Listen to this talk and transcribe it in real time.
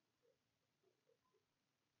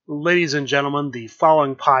Ladies and gentlemen, the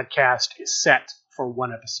following podcast is set for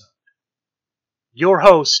one episode. Your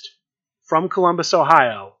host from Columbus,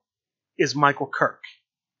 Ohio, is Michael Kirk.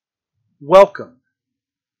 Welcome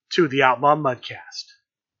to the Outlaw Mudcast.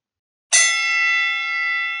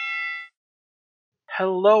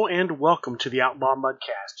 Hello and welcome to the Outlaw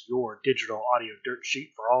Mudcast, your digital audio dirt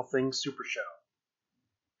sheet for all things Super Show.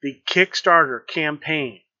 The Kickstarter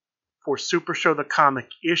campaign for Super Show the Comic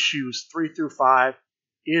issues 3 through 5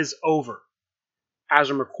 is over.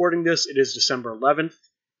 As I'm recording this, it is December 11th.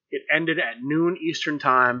 It ended at noon Eastern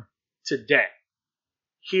Time today.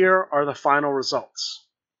 Here are the final results.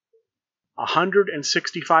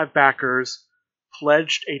 165 backers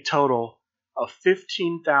pledged a total of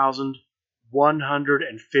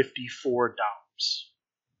 $15,154.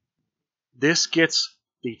 This gets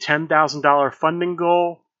the $10,000 funding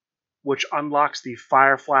goal, which unlocks the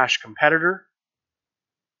Fire Flash competitor.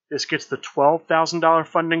 This gets the $12,000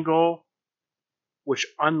 funding goal, which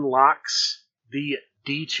unlocks the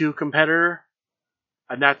D2 competitor.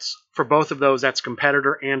 And that's, for both of those, that's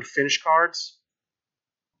competitor and finish cards.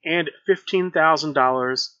 And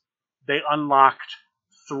 $15,000, they unlocked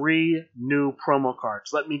 3 new promo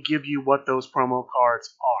cards. Let me give you what those promo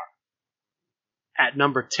cards are. At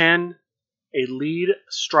number 10, a lead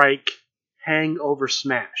strike hangover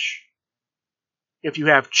smash. If you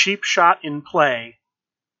have cheap shot in play,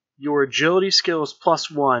 your agility skill is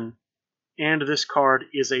 +1, and this card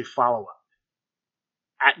is a follow-up.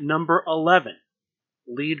 At number 11,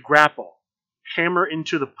 lead grapple. Hammer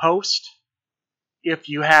into the post. If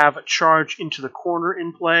you have charge into the corner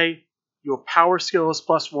in play, your power skill is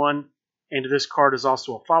 +1, and this card is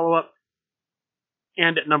also a follow-up.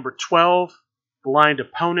 And at number 12, blind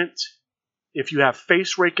opponent. If you have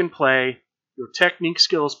face rake in play, your technique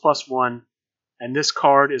skill is +1, and this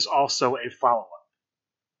card is also a follow-up.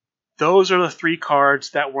 Those are the 3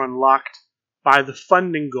 cards that were unlocked by the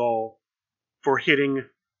funding goal for hitting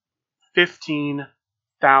 $15,000.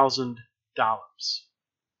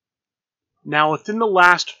 Now, within the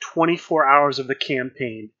last 24 hours of the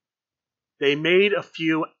campaign, they made a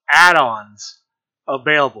few add-ons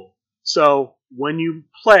available. So, when you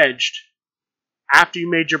pledged, after you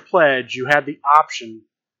made your pledge, you had the option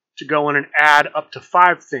to go in and add up to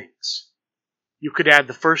 5 things. You could add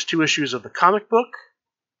the first 2 issues of the comic book.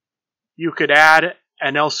 You could add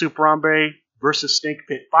an El Superhombre vs. Snake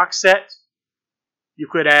Pit box set. You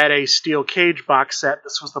could add a Steel Cage box set.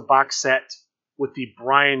 This was the box set with the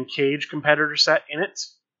Brian Cage competitor set in it.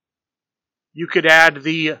 You could add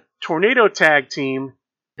the Tornado Tag Team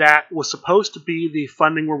that was supposed to be the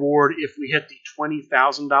funding reward if we hit the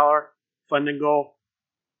 $20,000 funding goal.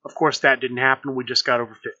 Of course, that didn't happen. We just got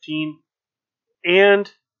over 15.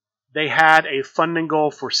 And they had a funding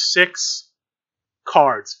goal for 6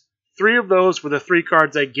 cards. 3 of those were the 3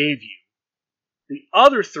 cards I gave you. The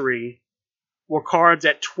other 3 were cards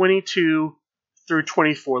at 22 through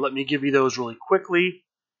 24. Let me give you those really quickly.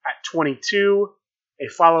 At 22, a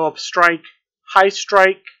follow-up strike, high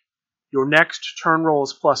strike. Your next turn roll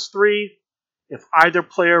is +3. If either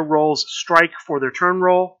player rolls strike for their turn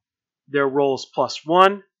roll, their roll is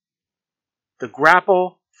 +1. The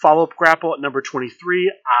grapple, follow-up grapple at number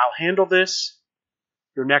 23. I'll handle this.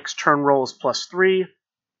 Your next turn roll is +3.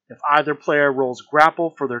 If either player rolls grapple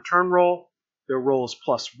for their turn roll, their roll is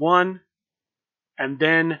 +1. And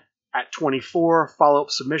then at 24,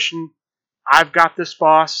 follow-up submission. I've got this,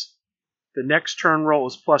 boss. The next turn roll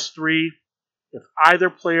is +3. If either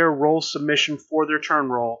player rolls submission for their turn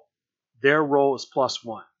roll, their roll is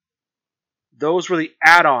 +1. Those were the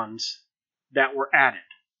add-ons that were added.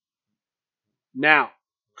 Now,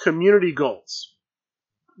 community goals.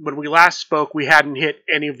 When we last spoke, we hadn't hit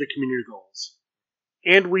any of the community goals.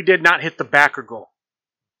 And we did not hit the backer goal.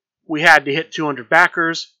 We had to hit 200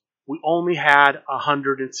 backers. We only had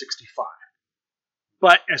 165.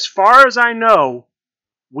 But as far as I know,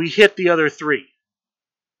 we hit the other 3.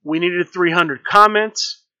 We needed 300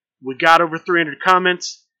 comments. We got over 300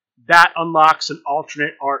 comments. That unlocks an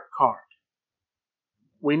alternate art card.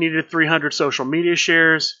 We needed 300 social media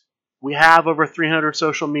shares. We have over 300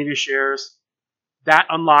 social media shares. That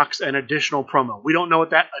unlocks an additional promo. We don't know what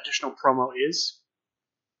that additional promo is.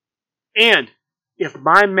 And if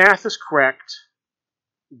my math is correct,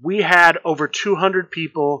 we had over 200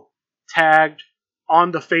 people tagged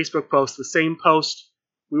on the Facebook post, the same post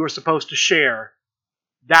we were supposed to share.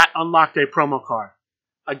 That unlocked a promo card.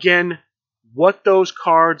 Again, what those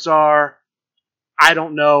cards are, I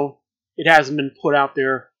don't know. It hasn't been put out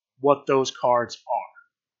there what those cards are.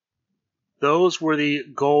 Those were the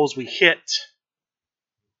goals we hit.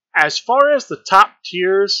 As far as the top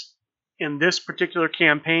tiers in this particular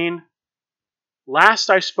campaign, Last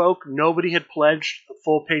I spoke, nobody had pledged the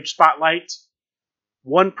full page spotlight.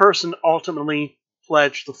 One person ultimately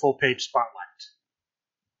pledged the full page spotlight.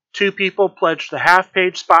 2 people pledged the half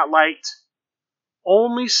page spotlight.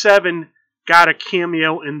 Only 7 got a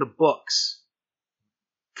cameo in the books.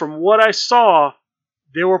 From what I saw,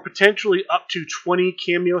 there were potentially up to 20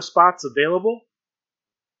 cameo spots available.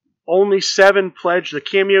 Only 7 pledged the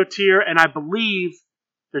cameo tier, and I believe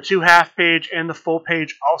the 2 half page and the full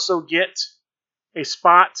page also get a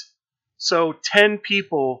spot. So 10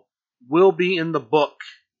 people will be in the book.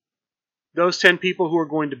 Those 10 people who are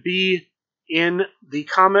going to be in the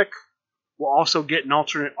comic will also get an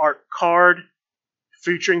alternate art card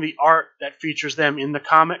featuring the art that features them in the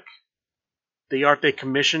comic. The art they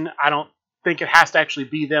commission. I don't think it has to actually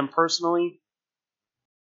be them personally.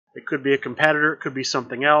 It could be a competitor. It could be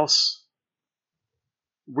something else.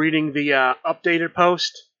 Reading the updated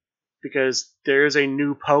post, because there is a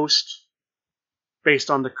new post based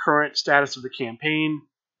on the current status of the campaign.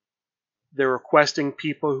 They're requesting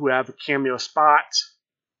people who have a cameo spot,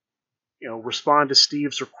 respond to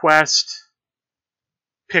Steve's request,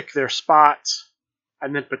 pick their spot,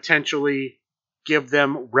 and then potentially give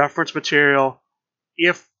them reference material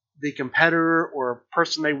if the competitor or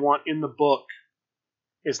person they want in the book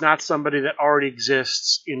is not somebody that already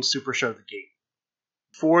exists in Super Show the Game.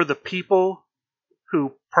 For the people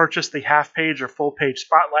who purchase the half page or full page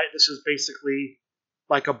spotlight, this is basically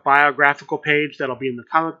like a biographical page that'll be in the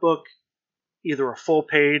comic book, either a full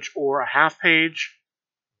page or a half page.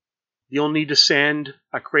 You'll need to send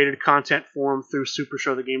a created content form through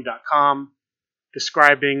supershowthegame.com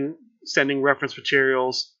describing, sending reference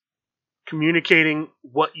materials, communicating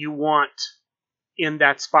what you want in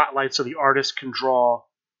that spotlight so the artist can draw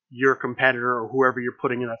your competitor or whoever you're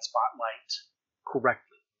putting in that spotlight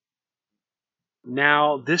correctly.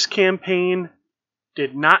 Now, this campaign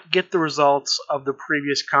did not get the results of the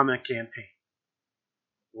previous comic campaign.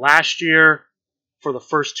 Last year, for the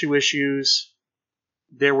first 2 issues,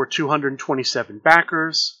 there were 227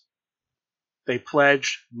 backers. They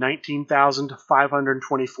pledged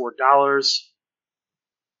 $19,524.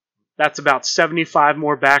 That's about 75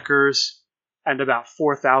 more backers and about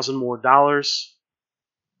 $4,000 more dollars.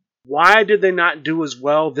 Why did they not do as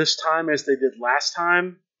well this time as they did last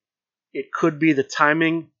time? It could be the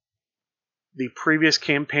timing. The previous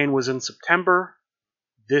campaign was in September.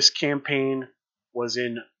 This campaign was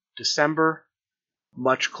in December,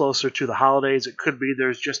 much closer to the holidays. It could be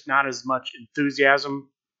there's just not as much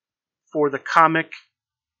enthusiasm for the comic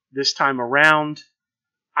this time around.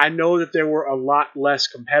 I know that there were a lot less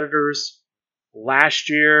competitors last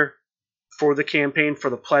year for the campaign, for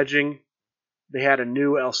the pledging. They had a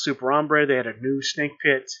new El Super Hombre, they had a new Snake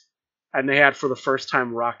Pit, and they had for the first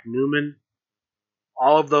time Rock Newman.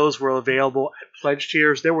 All of those were available at pledge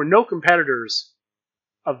tiers. There were no competitors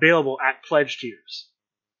available at pledge tiers.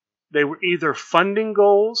 They were either funding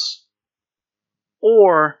goals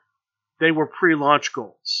or they were pre-launch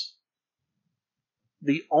goals.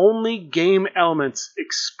 The only game elements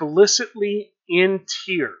explicitly in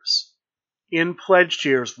tiers, in pledge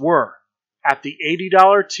tiers, were at the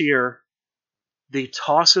 $80 tier, the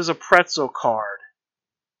Tosses a Pretzel card,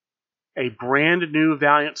 a brand new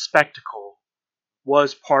Valiant Spectacle,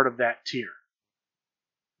 was part of that tier.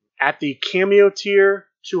 At the Cameo tier,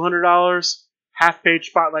 $200, half page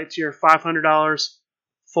Spotlight tier, $500,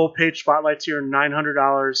 full page Spotlight tier,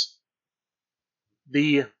 $900.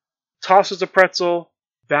 The Tosses a Pretzel,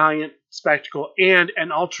 Valiant Spectacle, and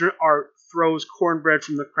an alternate art Throws Cornbread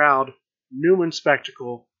from the Crowd Newman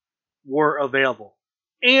Spectacle were available.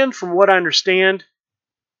 And from what I understand,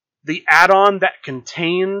 the add-on that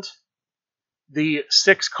contained the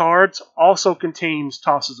 6 cards also contains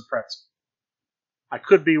Tosses a Pretzel. I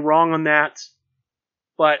could be wrong on that,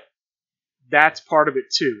 but that's part of it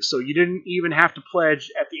too. So you didn't even have to pledge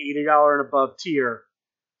at the $80 and above tier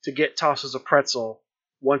to get Tosses a Pretzel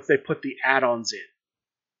once they put the add-ons in.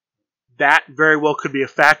 That very well could be a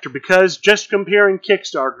factor, because just comparing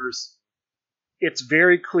Kickstarters, it's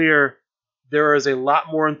very clear there is a lot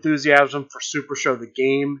more enthusiasm for Super Show the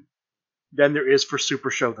Game than there is for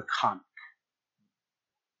Super Show the Comic.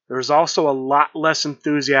 There's also a lot less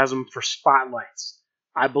enthusiasm for spotlights.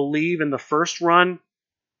 I believe in the first run,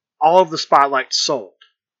 all of the spotlights sold.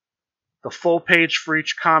 The full page for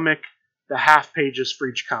each comic, the half pages for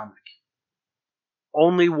each comic.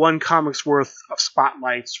 Only 1 comic's worth of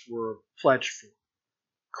spotlights were pledged for.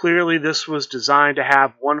 Clearly, this was designed to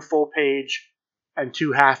have 1 full page and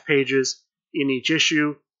 2 half pages in each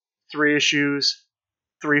issue, 3 issues,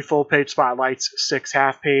 3 full page spotlights, 6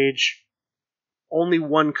 half page. Only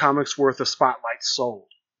 1 comic's worth of spotlights sold.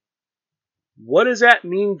 What does that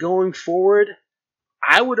mean going forward?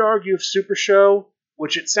 I would argue if Super Show,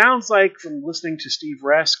 which it sounds like from listening to Steve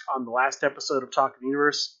Resk on the last episode of Talking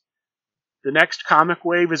Universe, the next comic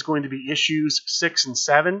wave is going to be issues 6 and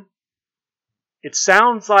 7. It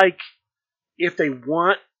sounds like if they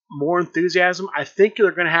want more enthusiasm, I think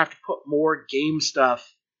they're going to have to put more game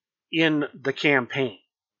stuff in the campaign.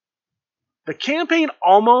 The campaign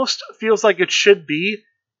almost feels like it should be,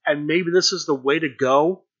 and maybe this is the way to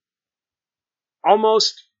go.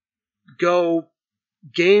 Almost go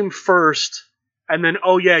game first, and then,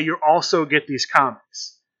 oh yeah, you also get these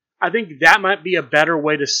comics. I think that might be a better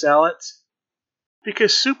way to sell it,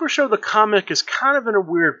 because Super Show the comic is kind of in a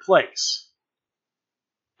weird place.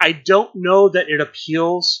 I don't know that it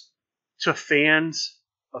appeals to fans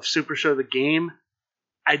of Super Show the game.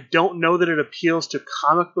 I don't know that it appeals to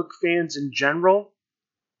comic book fans in general.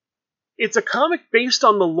 It's a comic based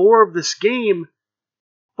on the lore of this game,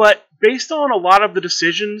 but based on a lot of the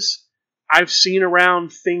decisions I've seen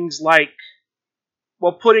around things like,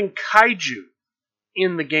 well, putting kaiju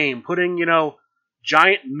in the game, putting,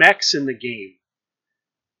 giant mechs in the game.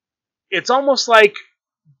 It's almost like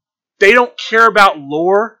they don't care about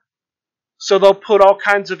lore, so they'll put all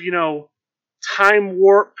kinds of, time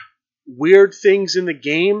warp, weird things in the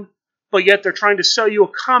game, but yet they're trying to sell you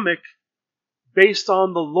a comic based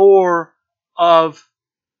on the lore of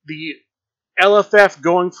the LFF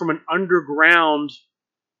going from an underground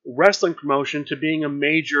wrestling promotion to being a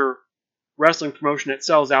major wrestling promotion that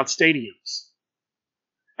sells out stadiums.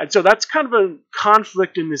 And so that's kind of a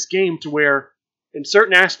conflict in this game to where, in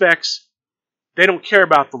certain aspects, they don't care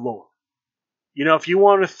about the lore. If you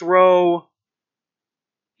want to throw,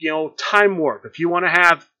 time warp, if you want to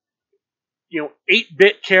have,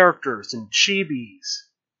 8-bit characters and chibis,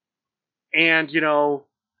 and,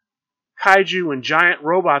 kaiju and giant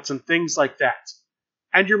robots and things like that,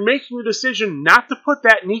 and you're making the decision not to put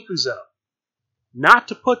that in Ikuzo, not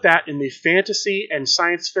to put that in the fantasy and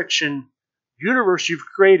science fiction universe you've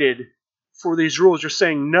created for these rules, you're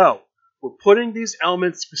saying, no, we're putting these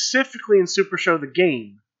elements specifically in Super Show the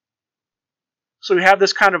game. So we have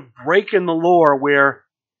this kind of break in the lore where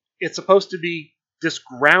it's supposed to be this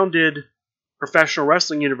grounded professional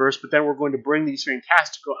wrestling universe, but then we're going to bring these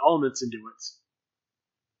fantastical elements into it.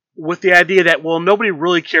 With the idea that, well, nobody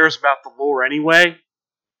really cares about the lore anyway,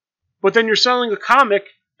 but then you're selling a comic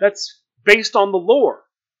that's based on the lore.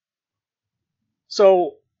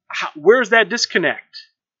 So, where's that disconnect?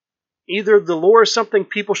 Either the lore is something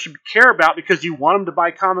people should care about because you want them to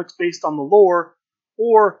buy comics based on the lore,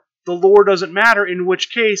 or the lore doesn't matter, in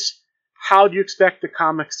which case, how do you expect the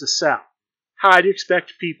comics to sell? How do you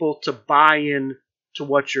expect people to buy in to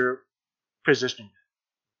what you're positioning?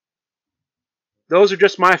 Those are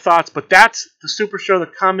just my thoughts, but that's the Super Show the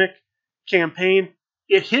comic campaign.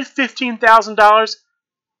 It hit $15,000.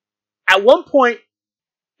 At one point,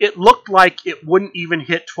 it looked like it wouldn't even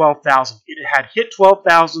hit $12,000. It had hit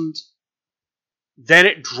 $12,000, then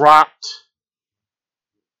it dropped,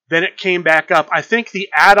 then it came back up. I think the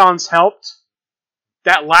add-ons helped.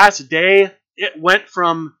 That last day, it went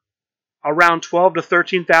from around 12 to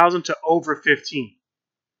 13,000 to over 15.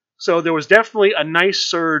 So there was definitely a nice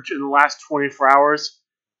surge in the last 24 hours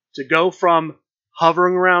to go from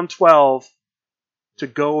hovering around 12 to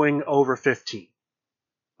going over 15.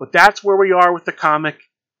 But that's where we are with the comic.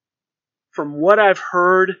 From what I've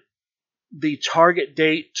heard, the target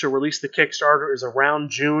date to release the Kickstarter is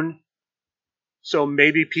around June. So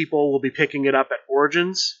maybe people will be picking it up at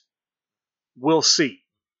Origins. We'll see.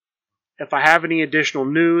 If I have any additional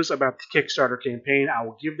news about the Kickstarter campaign, I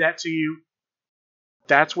will give that to you.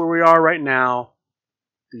 That's where we are right now.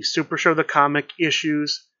 The Super Show the Comic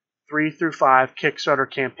issues 3 through 5 Kickstarter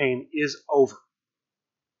campaign is over.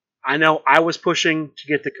 I know I was pushing to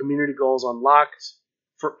get the community goals unlocked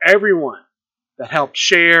for everyone that helped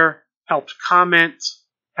share, helped comment,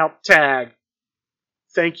 helped tag.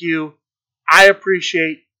 Thank you. I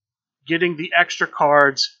appreciate getting the extra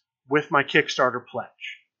cards with my Kickstarter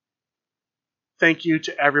pledge. Thank you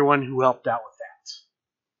to everyone who helped out with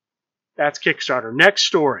that. That's Kickstarter. Next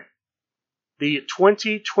story. The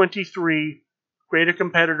 2023 Create a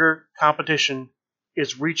Competitor competition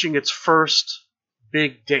is reaching its first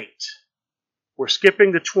big date. We're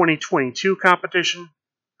skipping the 2022 competition,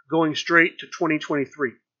 going straight to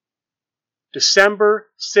 2023. December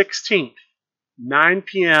 16th, 9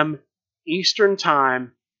 p.m. Eastern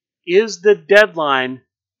Time is the deadline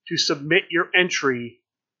to submit your entry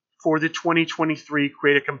for the 2023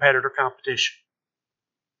 Create a Competitor competition.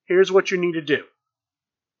 Here's what you need to do.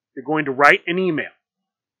 You're going to write an email.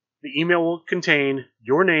 The email will contain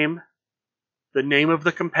your name, the name of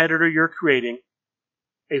the competitor you're creating,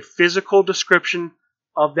 a physical description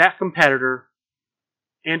of that competitor,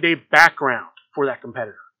 and a background for that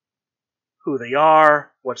competitor. Who they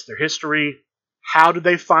are, what's their history, how did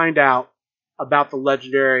they find out about the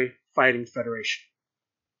Legendary Fighting Federation.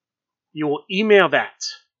 You will email that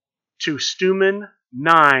to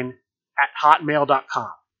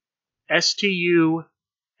stuman9@hotmail.com. STUMAN,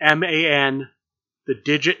 the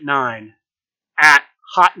digit 9, at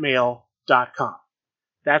hotmail.com.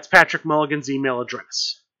 That's Patrick Mulligan's email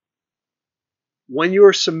address. When you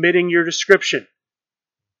are submitting your description,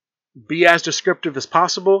 be as descriptive as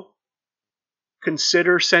possible.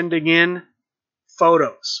 Consider sending in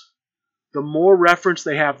photos. The more reference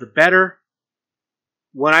they have, the better.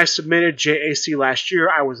 When I submitted JAC last year,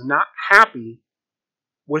 I was not happy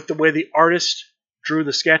with the way the artist drew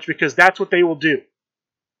the sketch, because that's what they will do.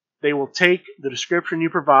 They will take the description you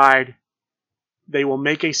provide, they will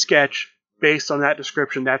make a sketch based on that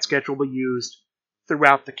description. That sketch will be used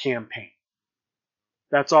throughout the campaign.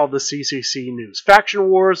 That's all the CCC news. Faction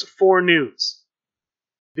Wars 4 news.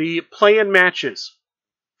 The play-in matches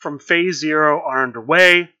from Phase 0 are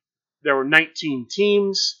underway. There were 19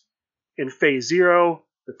 teams. In Phase 0,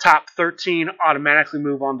 the top 13 automatically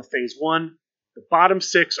move on to Phase 1. The bottom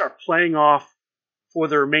 6 are playing off for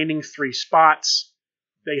the remaining 3 spots.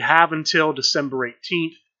 They have until December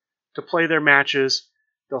 18th to play their matches.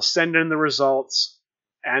 They'll send in the results,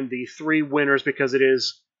 and the 3 winners, because it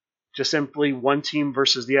is just simply one team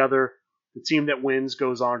versus the other, the team that wins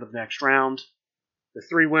goes on to the next round. The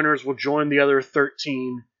 3 winners will join the other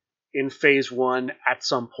 13 in Phase 1 at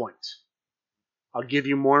some point. I'll give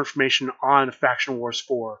you more information on Faction Wars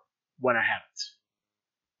 4 when I have it.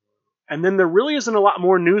 And then there really isn't a lot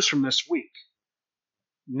more news from this week.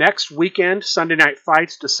 Next weekend, Sunday Night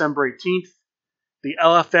Fights, December 18th, the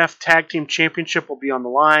LFF Tag Team Championship will be on the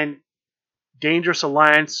line. Dangerous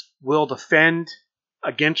Alliance will defend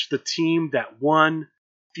against the team that won a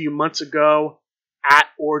few months ago at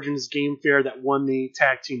Origins Game Fair, that won the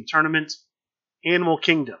tag team tournament, Animal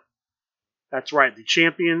Kingdom. That's right, the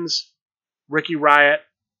champions, Ricky Riot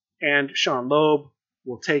and Sean Loeb,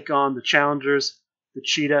 will take on the challengers, the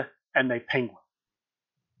Cheetah and the Penguin.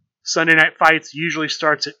 Sunday Night Fights usually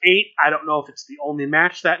starts at 8. I don't know if it's the only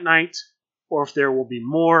match that night or if there will be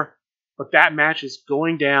more, but that match is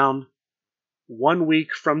going down 1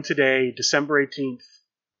 week from today, December 18th.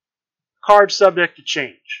 Card subject to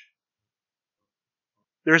change.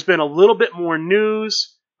 There's been a little bit more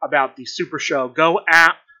news about the Super Show Go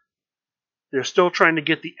app. They're still trying to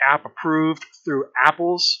get the app approved through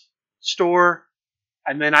Apple's store.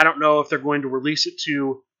 And then I don't know if they're going to release it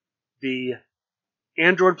to the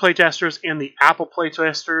Android playtesters and the Apple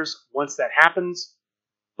playtesters once that happens.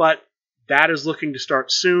 But that is looking to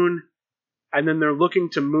start soon. And then they're looking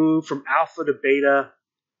to move from alpha to beta,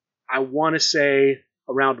 I want to say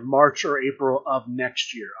around March or April of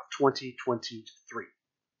next year, of 2023.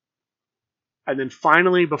 And then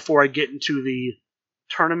finally, before I get into the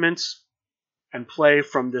tournaments and play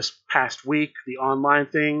from this past week, the online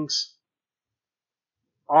things,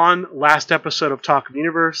 on last episode of Talk of the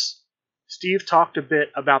Universe, Steve talked a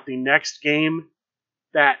bit about the next game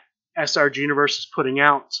that SRG Universe is putting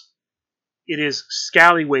out. It is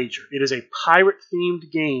Scallywager. It is a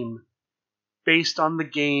pirate-themed game based on the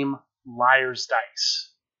game Liar's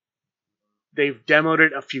Dice. They've demoed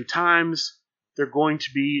it a few times. They're going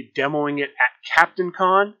to be demoing it at Captain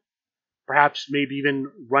Con, perhaps maybe even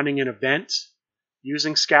running an event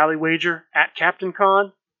using Scallywager at Captain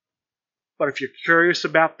Con. But if you're curious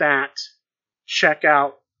about that, check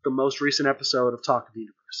out the most recent episode of Talk of the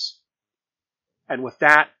Universe. And with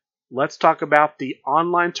that, let's talk about the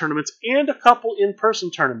online tournaments and a couple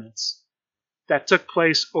in-person tournaments that took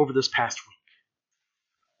place over this past week.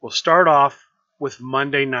 We'll start off with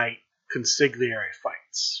Monday night consigliere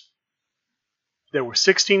fights. There were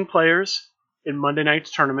 16 players in Monday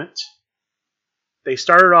night's tournament. They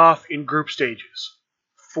started off in group stages.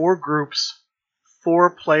 4 groups,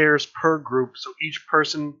 4 players per group, so each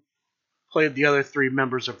person played the other 3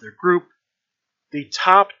 members of their group. The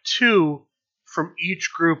top 2 from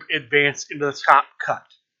each group advanced into the top cut.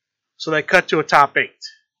 So they cut to a top 8.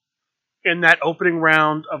 In that opening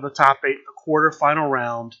round of the top 8, the quarterfinal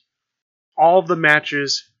round, all of the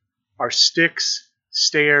matches are sticks,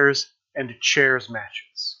 stairs, and chairs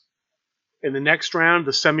matches. In the next round,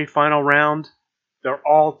 the semifinal round, they're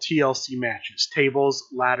all TLC matches, tables,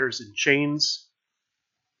 ladders, and chains.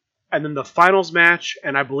 And then the finals match,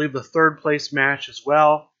 and I believe the third place match as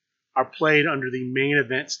well, are played under the main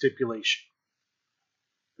event stipulation.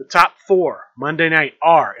 The top 4 Monday night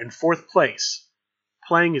are, in 4th place,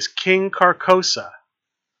 playing as King Carcosa,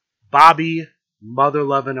 Bobby, Mother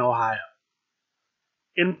Lovin', Ohio.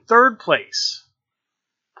 In 3rd place,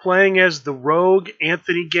 playing as the rogue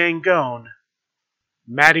Anthony Gangone,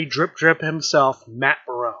 Matty Drip Drip himself, Matt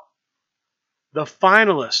Barone. The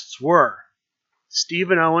finalists were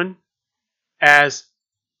Stephen Owen as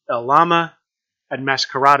El Lama and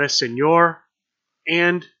Masquerada Senor,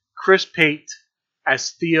 and Chris Pate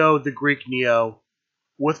as Theo the Greek Neo,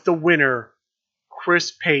 with the winner,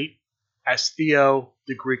 Chris Pate as Theo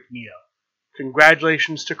the Greek Neo.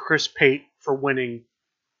 Congratulations to Chris Pate for winning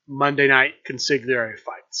Monday Night Consigliere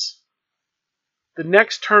Fights. The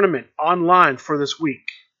next tournament online for this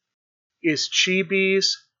week is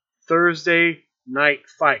Chibi's Thursday Night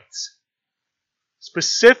Fights.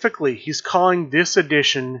 Specifically, he's calling this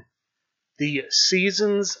edition the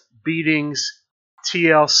Seasons Beatings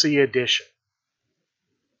TLC edition.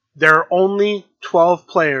 There are only 12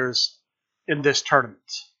 players in this tournament.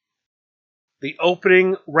 The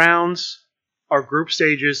opening rounds are group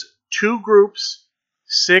stages, 2 groups,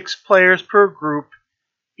 6 players per group.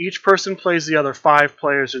 Each person plays the other 5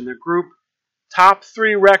 players in their group. Top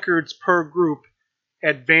 3 records per group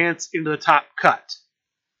advance into the top cut.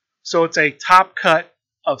 So it's a top cut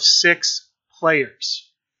of 6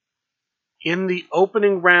 players. In the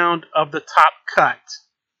opening round of the top cut,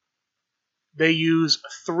 they use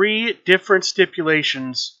 3 different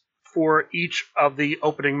stipulations for each of the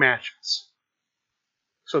opening matches.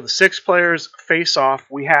 So the 6 players face off.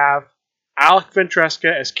 We have Alec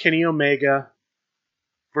Ventresca as Kenny Omega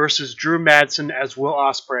versus Drew Madsen as Will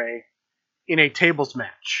Ospreay in a tables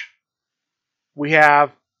match. We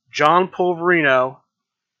have John Polverino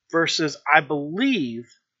versus, I believe,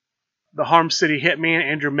 the Harm City Hitman,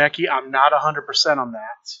 Andrew Mecki. I'm not 100% on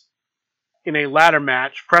that. In a ladder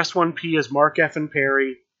match, Press 1P as Mark F.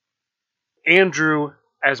 Perry, Andrew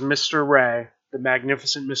as Mr. Ray, the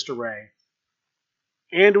magnificent Mr. Ray.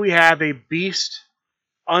 And we have a Beast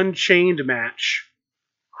Unchained match,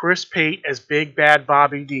 Chris Pate as Big Bad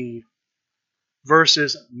Bobby D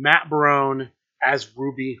versus Matt Barone as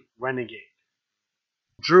Ruby Renegade.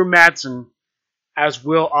 Drew Madsen as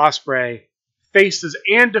Will Ospreay faces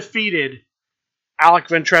and defeated Alec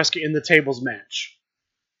Ventresca in the tables match.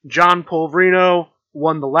 John Polverino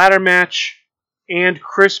won the ladder match, and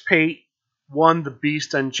Chris Pate won the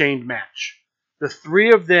Beast Unchained match. The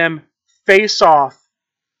 3 of them face off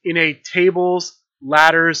in a tables,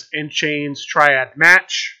 ladders, and chains triad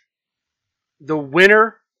match. The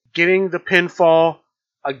winner getting the pinfall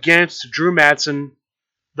against Drew Madsen,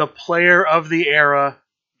 the player of the era,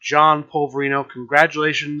 John Polverino.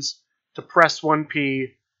 Congratulations to Press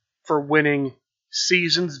 1P for winning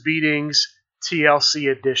Seasons Beatings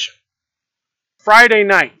TLC edition. Friday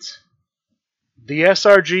night, the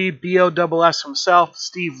SRG BOSS himself,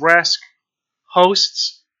 Steve Resk,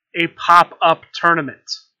 hosts a pop-up tournament.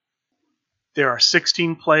 There are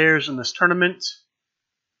 16 players in this tournament.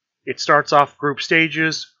 It starts off group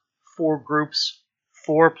stages, 4 groups,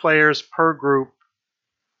 4 players per group.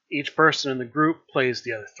 Each person in the group plays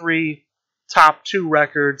the other 3. Top 2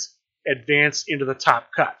 records advance into the top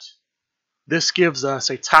cut. This gives us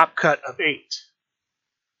a top cut of 8.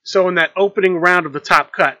 So in that opening round of the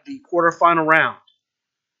top cut, the quarterfinal round,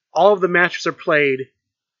 all of the matches are played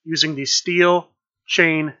using the steel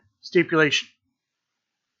chain stipulation.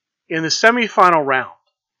 In the semifinal round,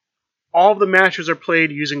 all of the matches are played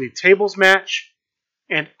using the tables match,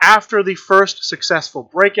 and after the first successful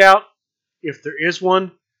breakout, if there is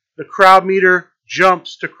one, the crowd meter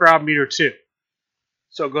jumps to crowd meter 2.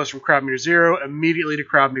 So it goes from crowd meter 0 immediately to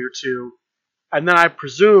crowd meter 2, and then I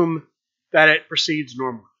presume that it proceeds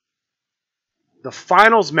normally. The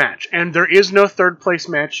finals match, and there is no third place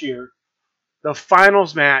match here, the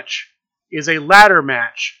finals match is a ladder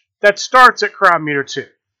match that starts at crowd meter 2.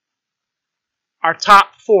 Our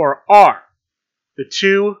top 4 are the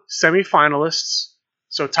 2 semifinalists,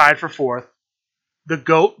 so tied for 4th, the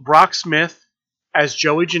GOAT Brock Smith as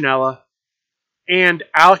Joey Janela, and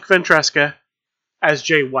Alec Ventresca as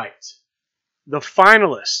Jay White. The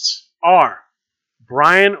finalists are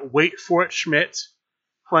Brian Wait For It Schmidt,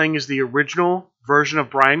 playing as the original version of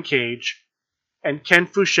Brian Cage, and Ken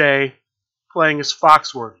Fouché, playing as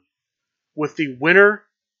Foxworthy, with the winner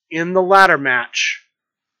in the ladder match,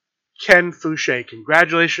 Ken Fouché.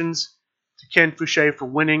 Congratulations to Ken Fouché for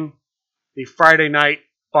winning the Friday Night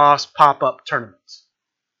Boss Pop-Up Tournament.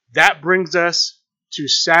 That brings us to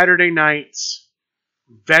Saturday night's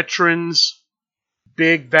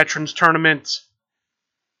Big Veterans Tournament.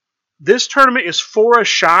 This tournament is for a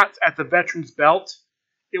shot at the Veterans Belt.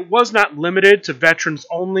 It was not limited to veterans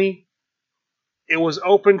only. It was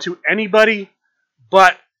open to anybody,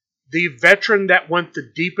 but the veteran that went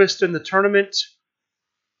the deepest in the tournament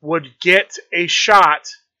would get a shot.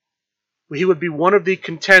 He would be one of the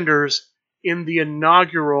contenders in the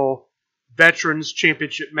inaugural Veterans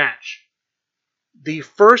Championship match. The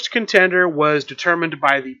first contender was determined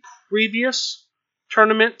by the previous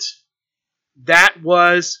tournament. That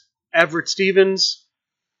was Everett Stevens,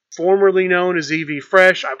 formerly known as EV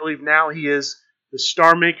Fresh. I believe now he is the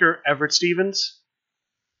Star Maker Everett Stevens.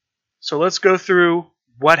 So let's go through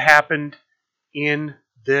what happened in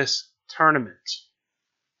this tournament.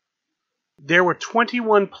 There were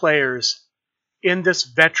 21 players in this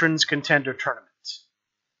Veterans Contender Tournament.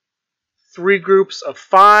 3 groups of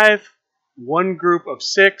 5, 1 group of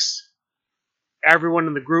 6. Everyone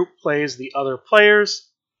in the group plays the other players.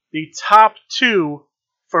 The top 2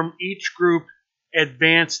 from each group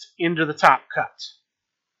advanced into the top cut.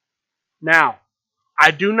 Now,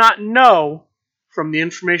 I do not know from the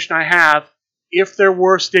information I have if there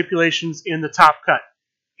were stipulations in the top cut.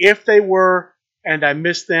 If they were and I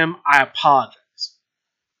missed them, I apologize.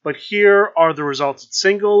 But here are the results. It's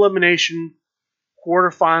single elimination,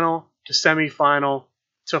 quarterfinal to semifinal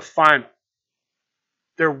to final.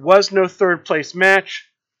 There was no third place match,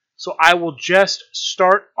 so I will just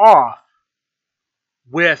start off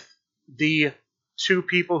with the 2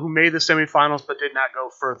 people who made the semifinals but did not go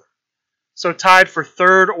further. So tied for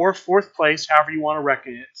third or fourth place, however you want to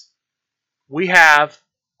reckon it, we have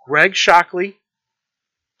Greg Shockley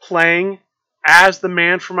playing as the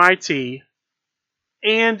man from IT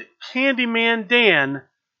and Candyman Dan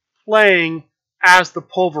playing as the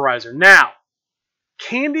Pulverizer. Now,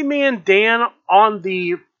 Candyman Dan on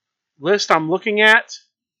the list I'm looking at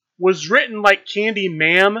was written like Candy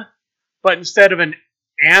Ma'am, but instead of an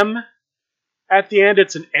M at the end,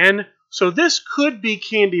 it's an N. So this could be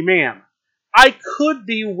Candy Ma'am. I could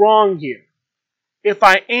be wrong here. If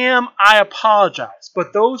I am, I apologize.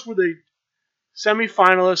 But those were the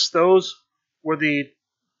semifinalists. Those were the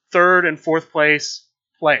third and fourth place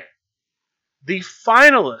player. The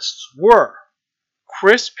finalists were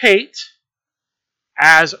Chris Pate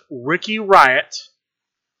as Ricky Riot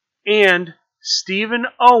and Stephen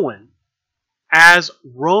Owen as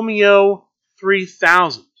Romeo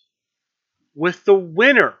 3000. With the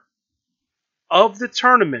winner of the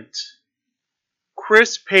tournament,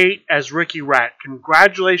 Chris Pate as Ricky Riot.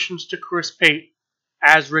 Congratulations to Chris Pate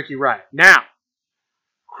as Ricky Riot. Now,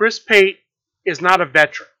 Chris Pate is not a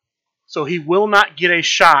veteran, so he will not get a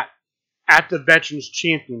shot at the Veterans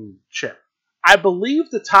Championship. I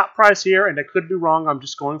believe the top prize here, and I could be wrong, I'm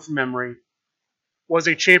just going from memory, was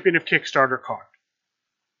a Champion of Kickstarter card.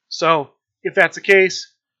 So, if that's the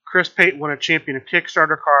case, Chris Pate won a Champion of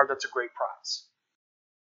Kickstarter card. That's a great prize.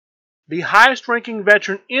 The highest ranking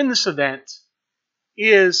veteran in this event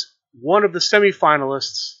is one of the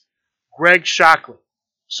semifinalists, Greg Shockley.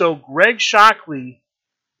 So Greg Shockley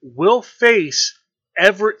will face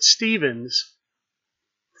Everett Stevens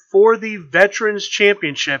for the Veterans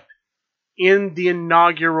Championship in the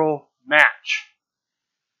inaugural match.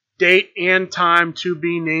 Date and time to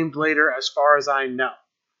be named later as far as I know.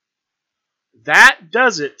 That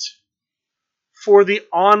does it for the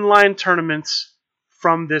online tournaments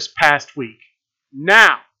from this past week.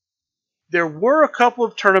 Now, there were a couple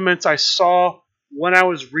of tournaments I saw when I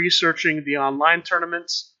was researching the online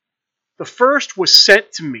tournaments. The first was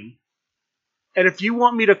sent to me, and if you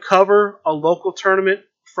want me to cover a local tournament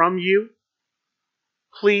from you,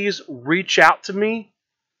 please reach out to me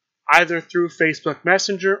either through Facebook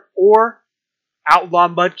Messenger or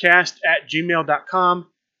outlawmudcast@gmail.com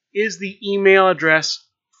is the email address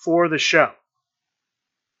for the show.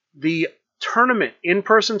 The tournament,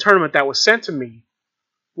 in-person tournament that was sent to me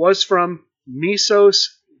was from Misos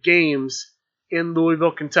Games in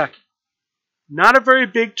Louisville, Kentucky. Not a very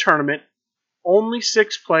big tournament, only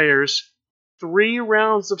 6 players, 3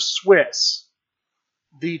 rounds of Swiss.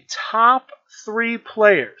 The top 3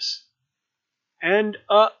 players end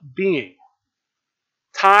up being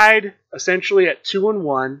tied essentially at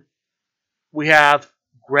 2-1. We have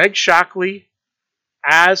Greg Shockley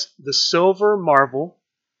as the Silver Marvel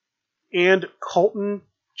and Colton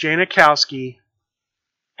Janikowski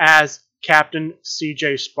as Captain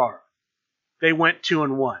CJ Sparrow. They went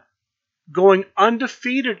 2-1. Going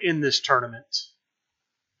undefeated in this tournament,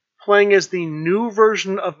 playing as the new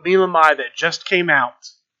version of Milamai that just came out,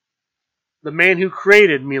 the man who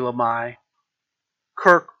created Milamai,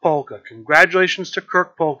 Kirk Polka. Congratulations to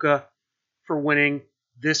Kirk Polka for winning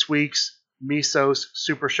this week's Misos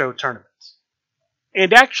Super Show tournament.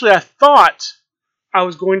 And actually, I thought I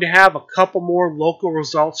was going to have a couple more local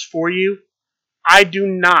results for you. I do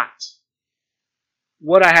not.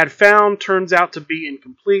 What I had found turns out to be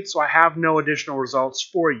incomplete, so I have no additional results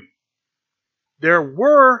for you. There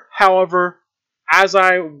were, however, as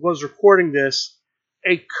I was recording this,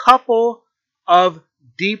 a couple of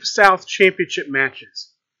Deep South Championship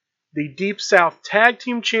matches. The Deep South Tag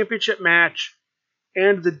Team Championship match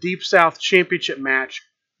and the Deep South Championship match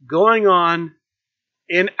going on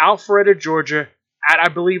in Alpharetta, Georgia at, I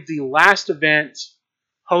believe, the last event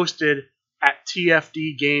hosted at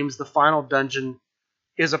TFD Games. The Final Dungeon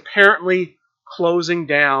is apparently closing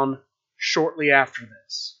down shortly after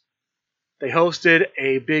this. They hosted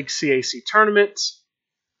a big CAC tournament,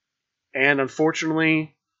 and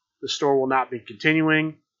unfortunately, the store will not be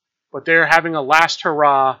continuing, but they're having a last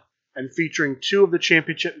hurrah and featuring two of the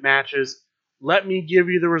championship matches. Let me give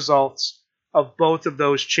you the results of both of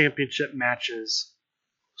those championship matches,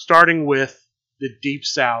 starting with the Deep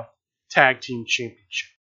South Tag Team Championship.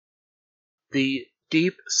 The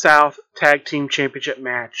Deep South Tag Team Championship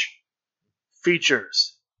match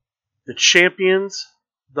features the champions,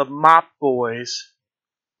 the Mop Boys,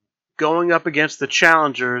 going up against the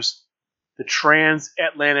challengers, the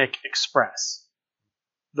Transatlantic Express.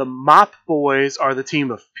 The Mop Boys are the team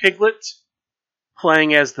of Piglet,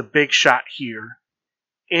 playing as the Big Shot here,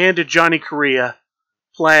 and Johnny Correa,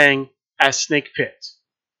 playing as Snake Pit.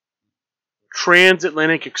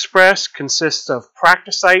 Transatlantic Express consists of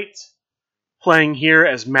Practicite, playing here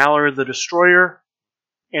as Mallory the Destroyer,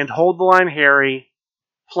 and Hold the Line Harry,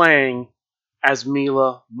 playing as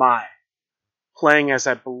Mila Mai, playing as,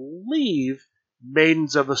 I believe,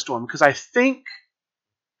 Maidens of the Storm. Because I think,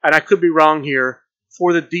 and I could be wrong here,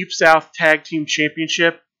 for the Deep South Tag Team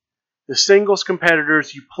Championship, the singles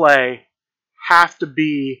competitors you play have to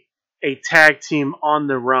be a tag team on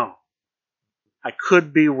their own. I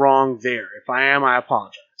could be wrong there. If I am, I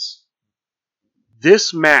apologize.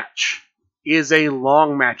 This match is a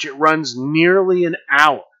long match. It runs nearly an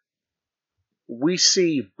hour. We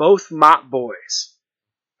see both Mop Boys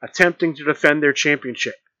attempting to defend their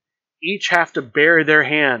championship. Each have to bury their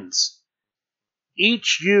hands.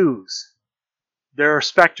 Each use their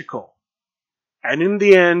spectacle. And in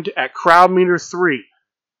the end, at Crowd Meter 3,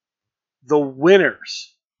 the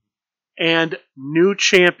winners and new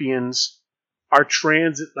champions are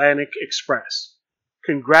Transatlantic Express.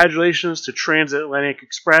 Congratulations to Transatlantic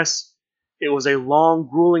Express. It was a long,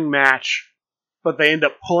 grueling match, but they end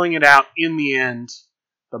up pulling it out in the end.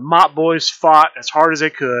 The Mop Boys fought as hard as they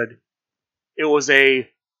could. It was a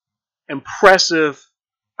impressive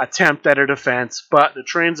attempt at a defense, but the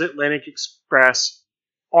Transatlantic Express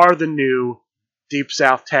are the new Deep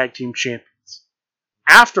South Tag Team Champions.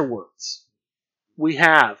 Afterwards, we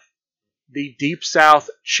have the Deep South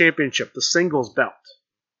Championship, the singles belt.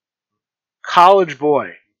 College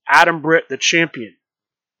boy, Adam Britt, the champion.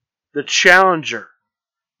 The challenger,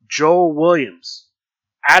 Joel Williams.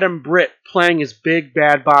 Adam Britt playing as Big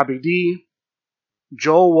Bad Bobby D.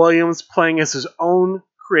 Joel Williams playing as his own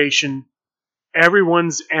creation,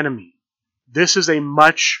 Everyone's Enemy. This is a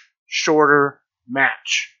much shorter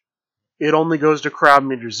match. It only goes to Crowd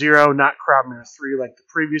Meter 0, not Crowd Meter 3 like the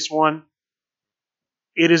previous one.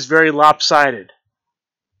 It is very lopsided.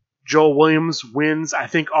 Joel Williams wins, I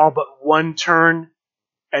think, all but one turn,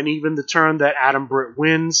 and even the turn that Adam Britt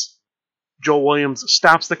wins, Joel Williams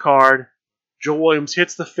stops the card. Joel Williams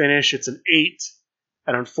hits the finish. It's an 8,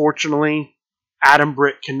 and unfortunately, Adam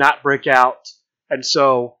Britt cannot break out, and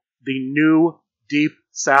so the new Deep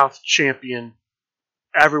South champion,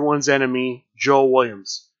 Everyone's Enemy, Joel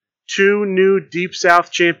Williams. 2 new Deep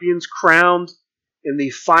South champions crowned in the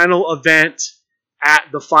final event at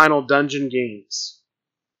the Final Dungeon Games.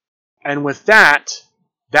 And with that,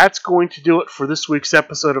 that's going to do it for this week's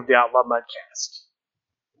episode of the Outlaw Mudcast.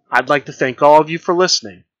 I'd like to thank all of you for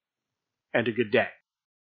listening, and a good day.